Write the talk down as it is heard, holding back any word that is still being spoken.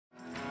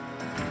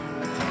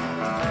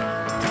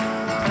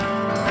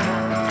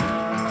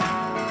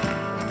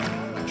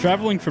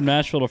Traveling from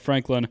Nashville to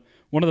Franklin,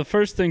 one of the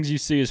first things you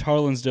see is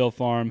Harlinsdale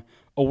Farm,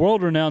 a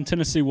world-renowned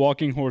Tennessee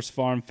walking horse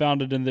farm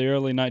founded in the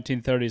early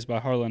 1930s by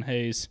Harlan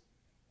Hayes.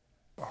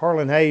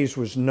 Harlan Hayes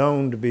was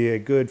known to be a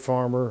good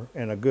farmer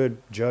and a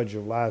good judge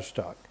of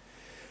livestock.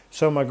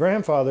 So my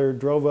grandfather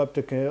drove up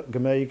to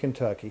Gamelia,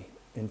 Kentucky,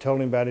 and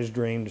told him about his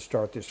dream to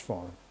start this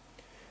farm,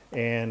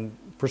 and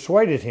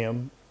persuaded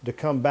him to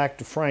come back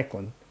to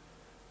Franklin.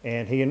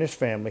 And he and his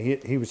family,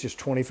 he was just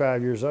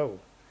 25 years old.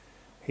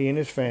 He and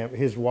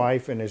his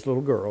wife and his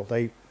little girl,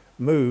 they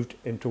moved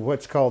into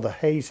what's called the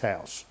Hayes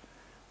house,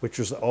 which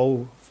was the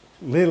old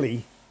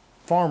Lilly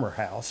farmer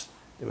house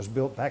that was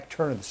built back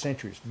turn of the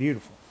century. It's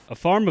beautiful. A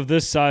farm of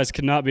this size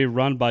could not be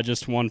run by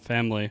just one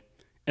family.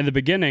 In the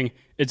beginning,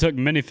 it took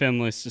many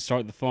families to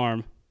start the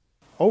farm.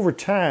 Over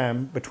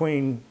time,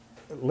 between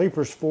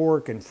Leaper's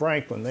Fork and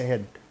Franklin, they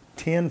had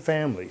 10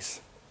 families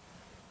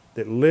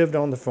that lived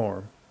on the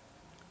farm,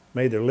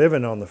 made their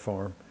living on the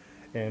farm,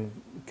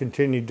 and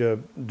continued to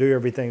do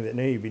everything that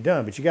needed to be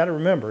done. But you got to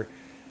remember,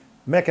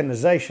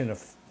 mechanization of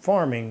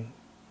farming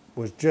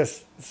was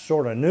just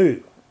sort of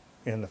new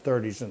in the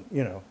 30s,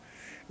 and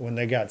when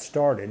they got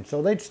started. And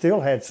so they'd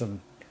still had some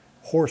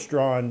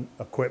horse-drawn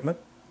equipment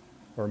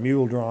or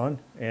mule-drawn,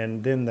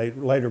 and then they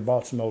later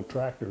bought some old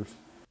tractors.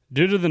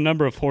 Due to the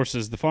number of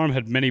horses, the farm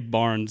had many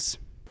barns.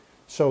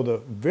 So the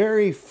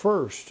very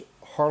first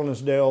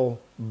Harlinsdale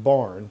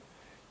barn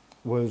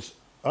was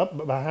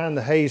up behind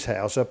the Hayes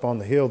house, up on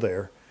the hill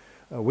there.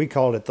 We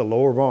called it the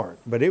lower barn,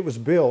 but it was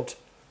built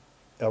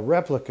a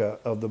replica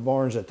of the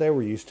barns that they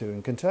were used to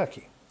in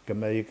Kentucky,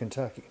 Gamelia,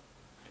 Kentucky.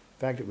 In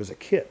fact, it was a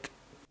kit.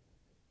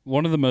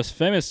 One of the most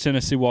famous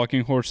Tennessee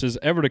walking horses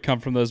ever to come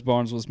from those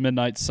barns was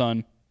Midnight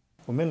Sun.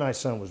 Well, Midnight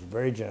Sun was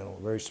very gentle,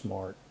 very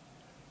smart.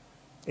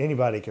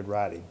 Anybody could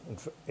ride him.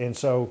 And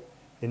so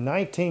in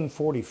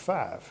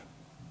 1945,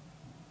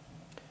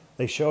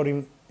 they showed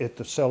him at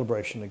the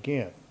celebration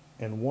again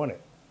and won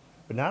it.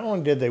 But not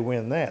only did they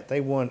win that,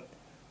 they won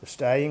the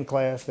stallion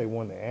class, they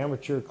won the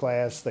amateur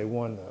class, they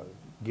won the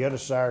get a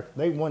sire.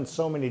 They won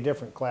so many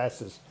different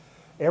classes.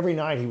 Every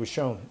night he was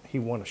shown, he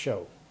won a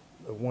show,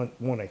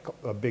 won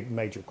a big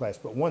major class,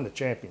 but won the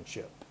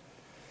championship.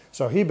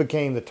 So he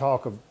became the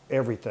talk of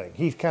everything.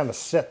 He kind of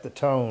set the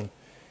tone,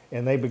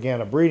 and they began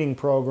a breeding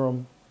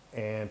program,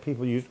 and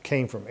people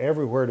came from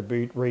everywhere to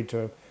breed to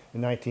him.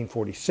 In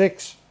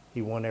 1946,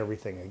 he won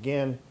everything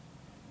again.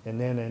 And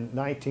then in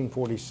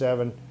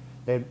 1947,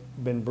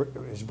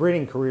 his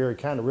breeding career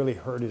kind of really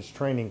hurt his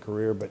training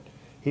career, but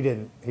he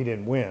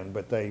didn't win,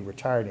 but they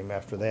retired him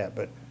after that.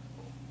 But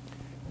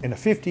in a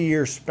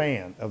 50-year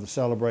span of the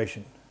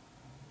celebration,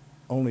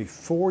 only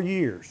 4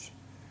 years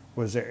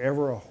was there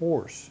ever a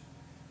horse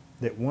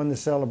that won the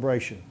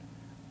celebration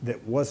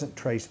that wasn't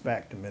traced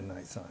back to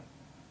Midnight Sun.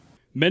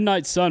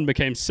 Midnight Sun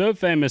became so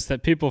famous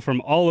that people from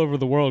all over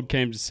the world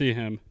came to see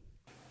him.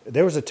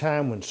 There was a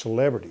time when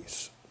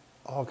celebrities,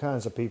 all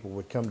kinds of people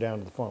would come down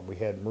to the farm. We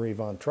had Marie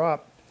Von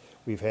Trapp,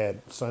 we've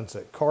had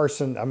Sunset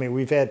Carson. I mean,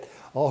 we've had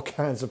all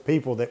kinds of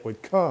people that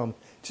would come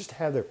just to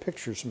have their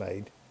pictures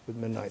made with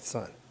Midnight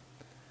Sun.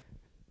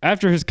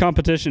 After his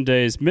competition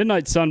days,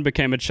 Midnight Sun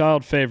became a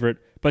child favorite,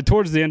 but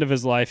towards the end of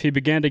his life, he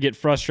began to get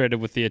frustrated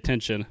with the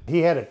attention. He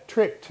had a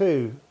trick,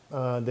 too,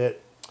 that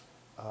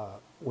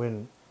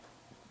when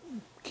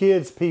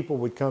people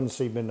would come to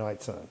see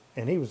Midnight Sun,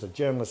 and he was the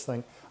gentlest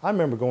thing. I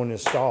remember going in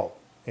his stall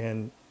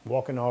and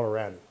walking all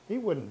around him. He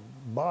wouldn't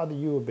bother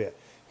you a bit.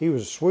 He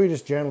was the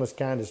sweetest, gentlest,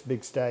 kindest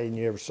big stallion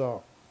you ever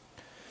saw.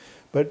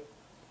 But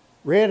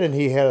Red and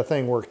he had a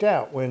thing worked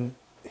out. When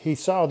he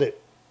saw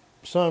that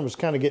Sun was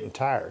kind of getting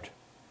tired,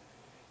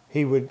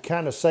 he would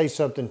kind of say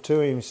something to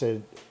him. He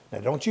said, "Now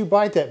don't you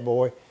bite that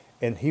boy."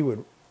 And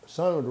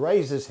Sun would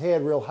raise his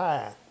head real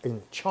high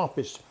and chomp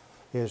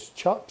his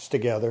chops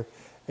together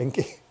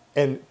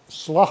and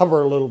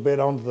slobber a little bit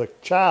onto the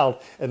child,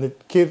 and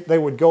they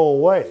would go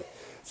away.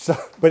 So,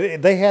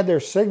 but they had their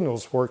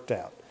signals worked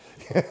out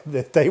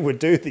that they would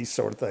do these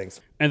sort of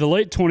things. In the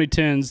late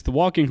 2010s, the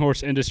walking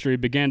horse industry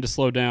began to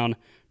slow down,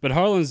 but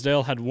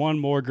Harlinsdale had one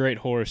more great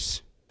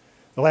horse.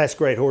 The last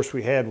great horse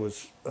we had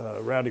was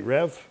Rowdy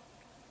Rev,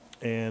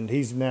 and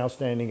he's now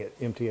standing at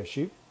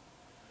MTSU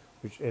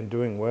and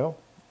doing well.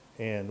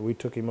 And we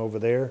took him over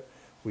there.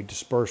 We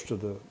dispersed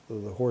of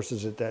the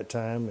horses at that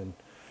time,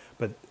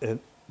 but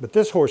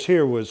this horse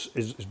here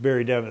is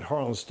buried down at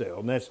Harlinsdale,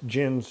 and that's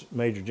Jen's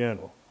Major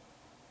General.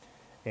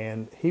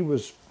 And he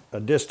was a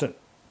distant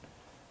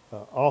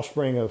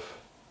offspring of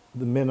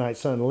the Midnight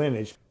Sun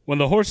lineage. When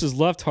the horses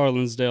left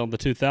Harlinsdale in the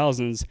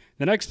 2000s,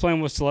 the next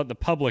plan was to let the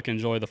public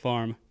enjoy the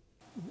farm.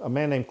 A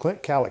man named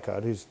Clint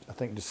Callicott, who's I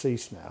think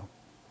deceased now,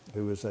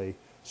 who was a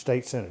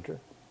state senator.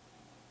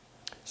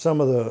 Some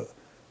of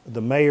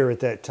the mayor at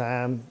that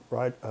time,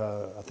 right?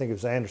 I think it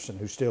was Anderson,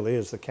 who still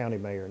is the county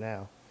mayor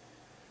now,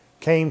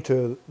 came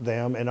to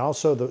them, and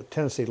also the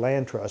Tennessee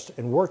Land Trust,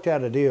 and worked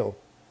out a deal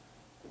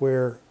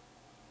where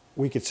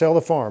we could sell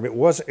the farm. It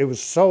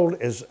was sold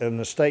as an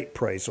estate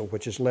appraisal,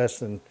 which is less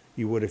than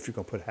you would if you're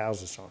going to put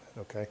houses on it,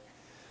 okay?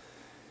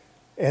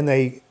 And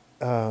they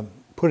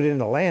put it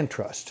in a land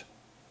trust.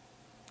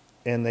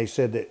 and they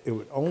said that it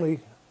would only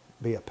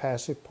be a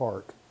passive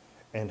park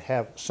and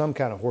have some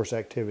kind of horse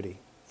activity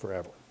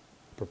forever.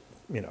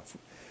 You know.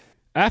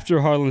 After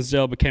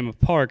Harlinsdale became a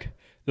park,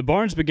 the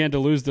barns began to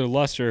lose their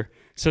luster,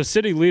 so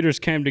city leaders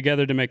came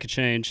together to make a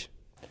change.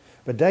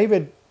 But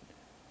David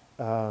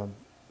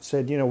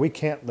said, you know, we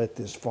can't let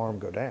this farm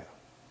go down.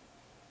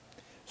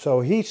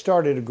 So he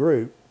started a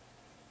group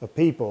of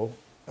people,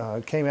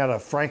 came out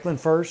of Franklin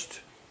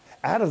first.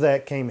 Out of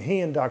that came he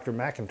and Dr.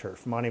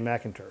 McInturf, Monty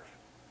McInturf,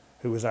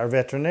 who was our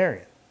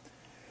veterinarian.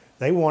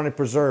 They wanted to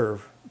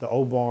preserve the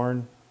old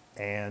barn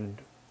and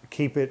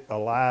keep it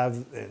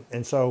alive.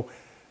 And so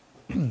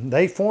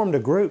they formed a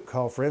group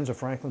called Friends of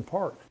Franklin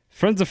Park.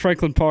 Friends of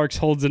Franklin Parks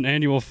holds an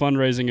annual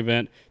fundraising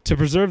event to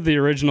preserve the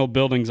original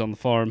buildings on the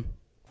farm.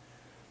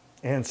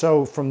 And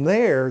so from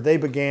there, they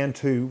began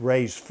to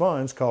raise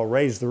funds called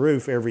Raise the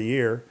Roof every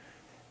year,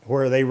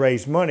 where they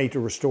raise money to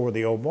restore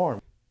the old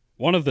barn.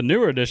 One of the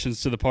newer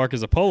additions to the park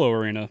is a polo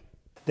arena.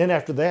 Then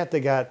after that,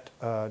 they got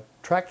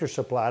Tractor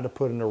Supply to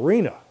put an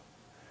arena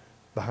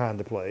behind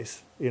the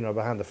place, you know,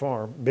 behind the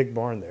farm, big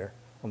barn there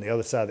on the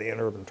other side of the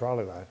interurban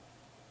trolley line.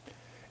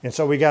 And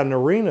so we got an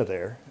arena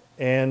there,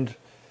 and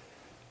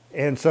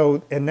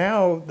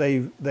now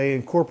they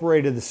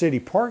incorporated the city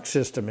park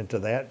system into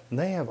that, and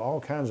they have all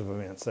kinds of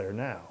events there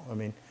now. I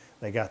mean,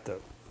 they got the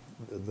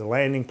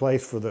landing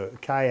place for the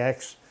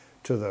kayaks,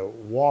 to the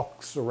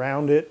walks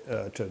around it,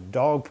 to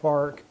dog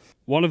park.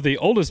 One of the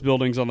oldest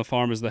buildings on the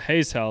farm is the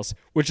Hayes House,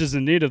 which is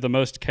in need of the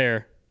most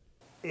care.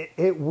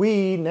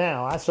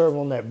 I serve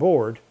on that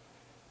board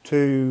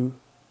to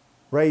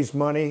raise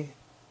money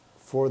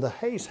for the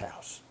Hayes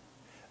House.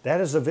 That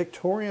is a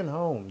Victorian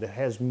home that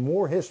has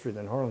more history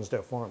than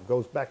Harlinsdale Farm. It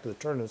goes back to the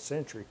turn of the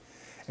century.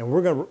 And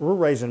we're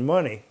raising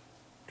money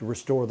to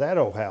restore that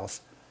old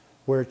house,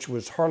 which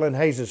was Harlan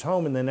Hayes'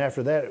 home, and then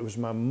after that it was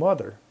my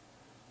mother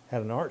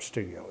had an art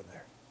studio in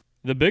there.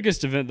 The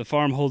biggest event the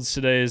farm holds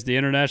today is the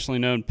internationally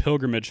known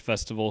Pilgrimage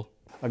Festival.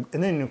 And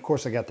then, of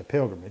course, I got the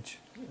Pilgrimage,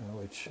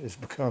 which has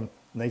become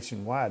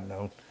nationwide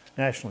known,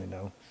 nationally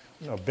known.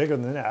 You know, bigger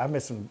than that. I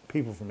met some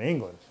people from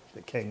England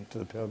that came to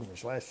the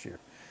Pilgrimage last year.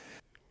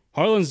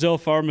 Harlinsdale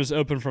Farm is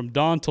open from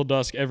dawn till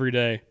dusk every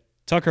day.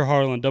 Tucker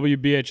Harlan,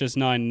 WBHS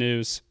 9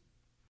 News.